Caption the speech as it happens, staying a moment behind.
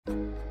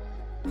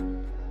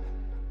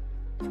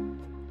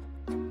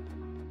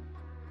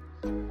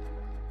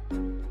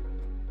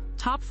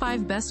Top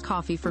 5 Best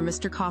Coffee for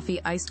Mr. Coffee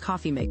Iced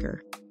Coffee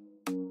Maker.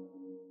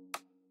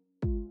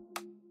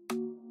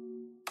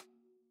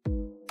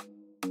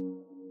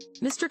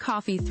 Mr.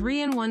 Coffee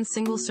 3-in-1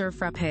 single-serve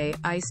frappe,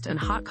 iced and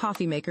hot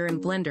coffee maker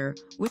and blender,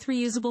 with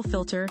reusable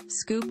filter,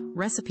 scoop,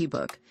 recipe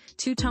book,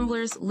 2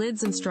 tumblers,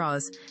 lids and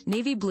straws,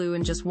 navy blue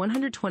and just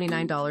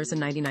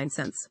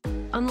 $129.99.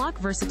 Unlock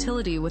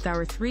versatility with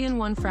our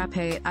 3-in-1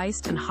 frappe,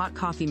 iced and hot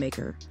coffee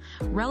maker.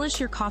 Relish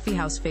your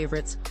coffeehouse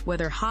favorites,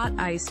 whether hot,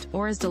 iced,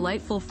 or as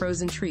delightful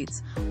frozen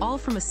treats, all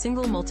from a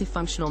single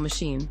multifunctional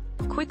machine.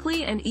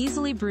 Quickly and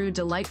easily brew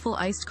delightful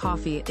iced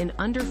coffee in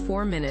under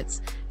 4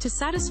 minutes to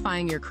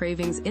satisfying your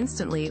cravings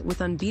instantly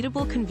with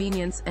unbeatable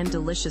convenience and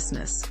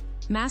deliciousness.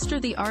 Master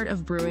the art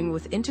of brewing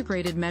with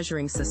integrated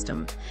measuring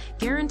system,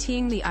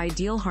 guaranteeing the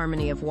ideal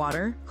harmony of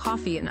water,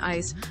 coffee, and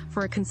ice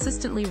for a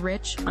consistently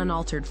rich,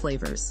 unaltered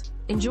flavors.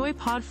 Enjoy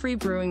pod-free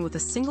brewing with a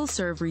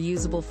single-serve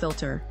reusable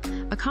filter,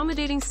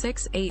 accommodating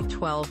 6, 8,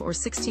 12, or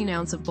 16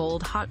 ounce of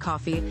bold hot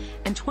coffee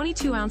and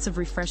 22 ounce of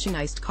refreshing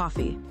iced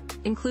coffee.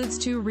 Includes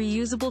 2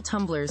 reusable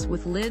tumblers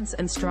with lids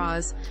and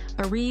straws,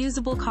 a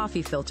reusable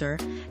coffee filter,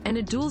 and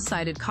a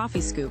dual-sided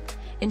coffee scoop,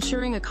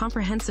 ensuring a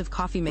comprehensive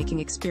coffee-making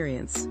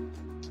experience.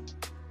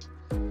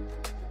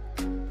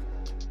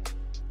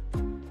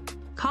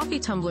 Coffee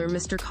Tumbler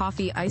Mr.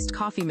 Coffee Iced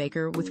Coffee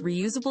Maker with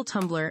reusable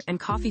tumbler and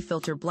coffee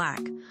filter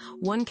black.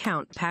 1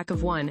 count, pack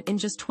of 1 in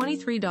just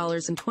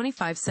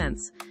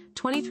 $23.25.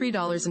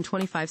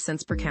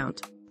 $23.25 per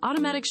count.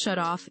 Automatic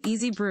shut-off,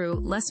 easy brew,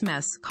 less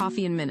mess,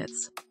 coffee in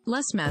minutes.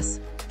 Less mess,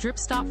 drip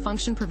stop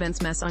function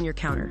prevents mess on your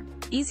counter.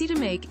 Easy to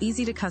make,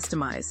 easy to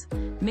customize.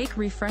 Make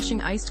refreshing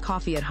iced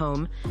coffee at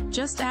home.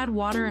 Just add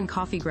water and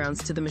coffee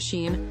grounds to the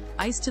machine,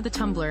 ice to the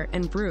tumbler,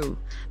 and brew.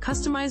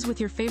 Customize with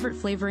your favorite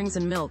flavorings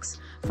and milks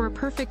for a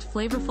perfect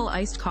flavorful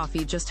iced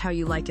coffee just how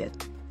you like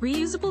it.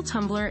 Reusable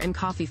tumbler and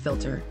coffee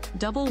filter.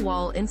 Double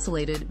wall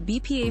insulated,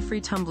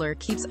 BPA-free tumbler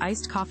keeps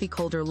iced coffee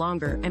colder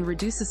longer and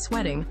reduces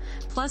sweating,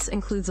 plus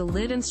includes a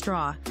lid and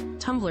straw.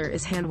 Tumbler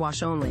is hand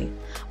wash only.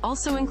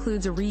 Also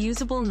includes a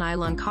reusable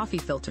nylon coffee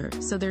filter,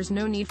 so there's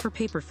no need for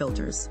paper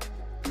filters.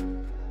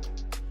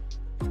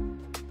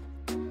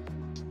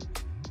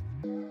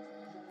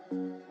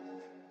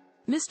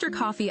 Mr.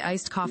 Coffee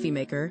Iced Coffee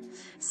Maker,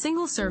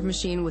 single-serve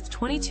machine with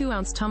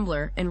 22-ounce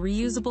tumbler and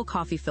reusable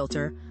coffee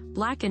filter,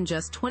 black and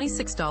just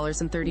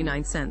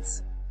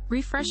 $26.39.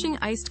 Refreshing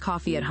iced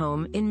coffee at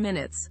home in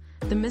minutes.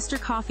 The Mr.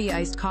 Coffee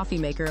Iced Coffee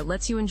Maker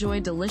lets you enjoy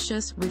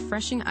delicious,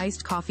 refreshing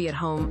iced coffee at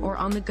home or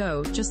on the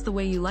go just the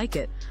way you like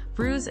it.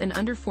 Brews in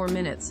under 4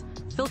 minutes.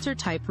 Filter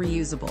type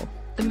reusable.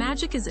 The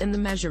magic is in the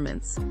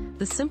measurements.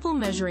 The simple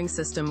measuring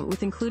system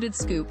with included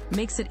scoop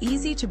makes it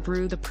easy to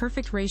brew the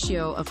perfect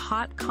ratio of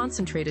hot,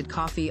 concentrated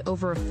coffee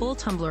over a full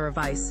tumbler of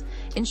ice,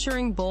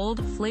 ensuring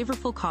bold,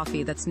 flavorful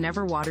coffee that's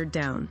never watered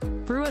down.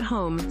 Brew at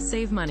home,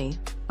 save money.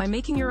 By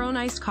making your own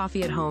iced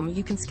coffee at home,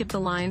 you can skip the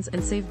lines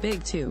and save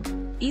big too.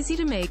 Easy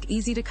to make,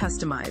 easy to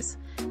customize.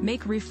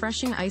 Make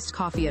refreshing iced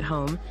coffee at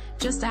home.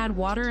 Just add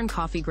water and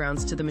coffee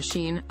grounds to the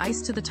machine,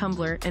 ice to the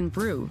tumbler, and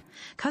brew.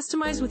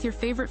 Customize with your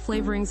favorite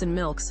flavorings and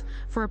milks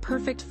for a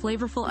perfect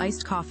flavorful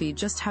iced coffee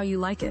just how you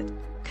like it.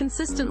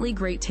 Consistently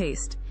great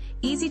taste.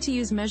 Easy to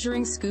use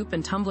measuring scoop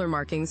and tumbler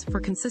markings for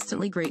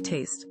consistently great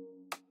taste.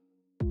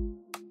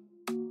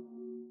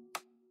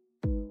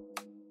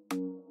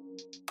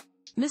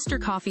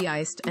 Mr. Coffee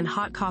Iced and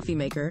Hot Coffee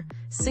Maker,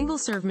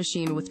 single-serve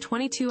machine with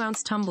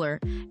 22-ounce tumbler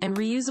and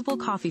reusable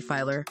coffee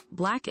filer,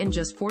 black and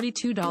just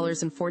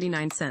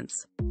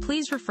 $42.49.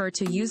 Please refer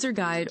to user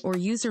guide or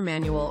user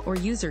manual or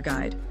user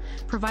guide,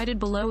 provided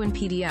below in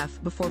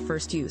PDF before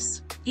first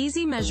use.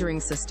 Easy measuring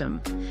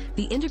system.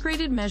 The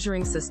integrated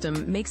measuring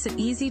system makes it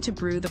easy to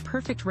brew the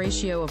perfect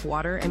ratio of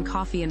water and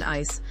coffee and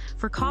ice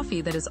for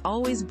coffee that is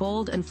always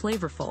bold and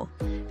flavorful,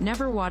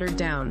 never watered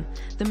down.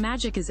 The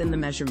magic is in the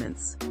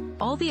measurements.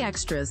 All the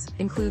extras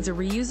includes a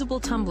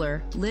reusable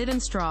tumbler, lid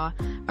and straw,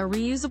 a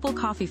reusable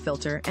coffee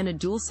filter, and a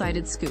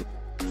dual-sided scoop.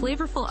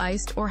 Flavorful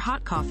iced or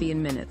hot coffee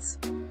in minutes.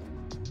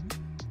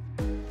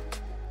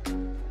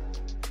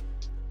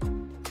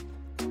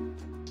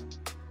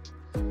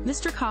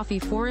 Mr. Coffee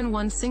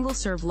 4-in-1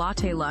 single-serve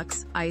latte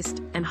luxe,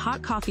 iced, and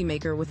hot coffee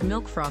maker with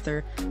milk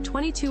frother,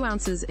 22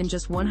 ounces in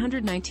just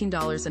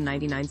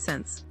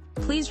 $119.99.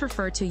 Please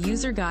refer to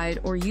user guide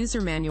or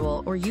user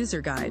manual or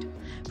user guide,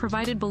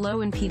 provided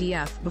below in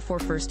PDF before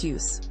first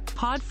use.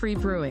 Pod-free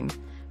brewing.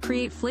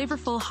 Create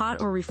flavorful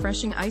hot or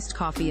refreshing iced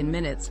coffee in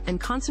minutes and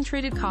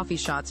concentrated coffee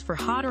shots for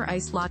hot or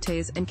iced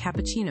lattes and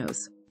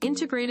cappuccinos.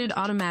 Integrated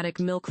automatic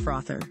milk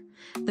frother.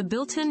 The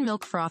built-in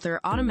milk frother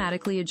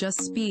automatically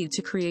adjusts speed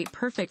to create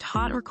perfect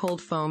hot or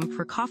cold foam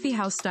for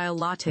coffeehouse-style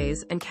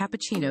lattes and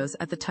cappuccinos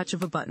at the touch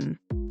of a button.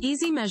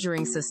 Easy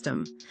measuring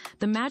system.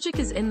 The magic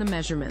is in the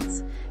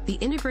measurements. The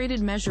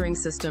integrated measuring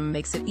system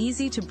makes it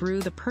easy to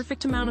brew the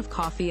perfect amount of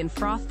coffee and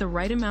froth the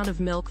right amount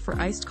of milk for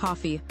iced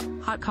coffee,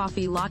 hot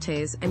coffee,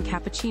 lattes, and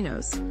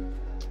cappuccinos.